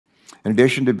In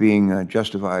addition to being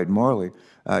justified morally,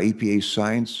 EPA's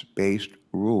science-based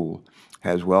rule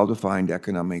has well-defined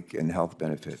economic and health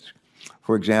benefits.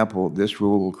 For example, this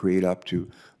rule will create up to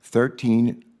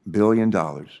 $13 billion,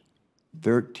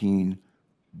 $13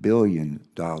 billion,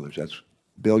 that's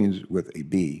billions with a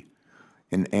B,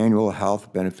 in annual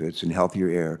health benefits and healthier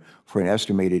air for an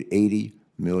estimated 80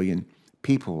 million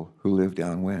people who live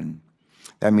downwind.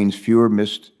 That means fewer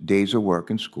missed days of work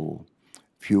and school,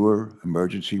 fewer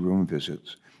emergency room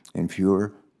visits, and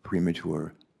fewer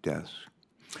premature deaths.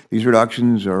 These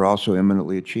reductions are also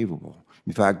eminently achievable.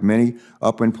 In fact, many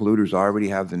upwind polluters already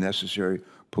have the necessary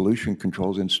pollution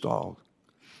controls installed,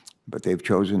 but they've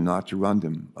chosen not to run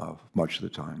them much of the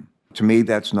time. To me,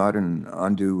 that's not an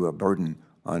undue burden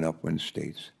on upwind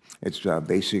states. It's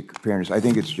basic fairness. I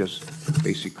think it's just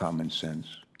basic common sense.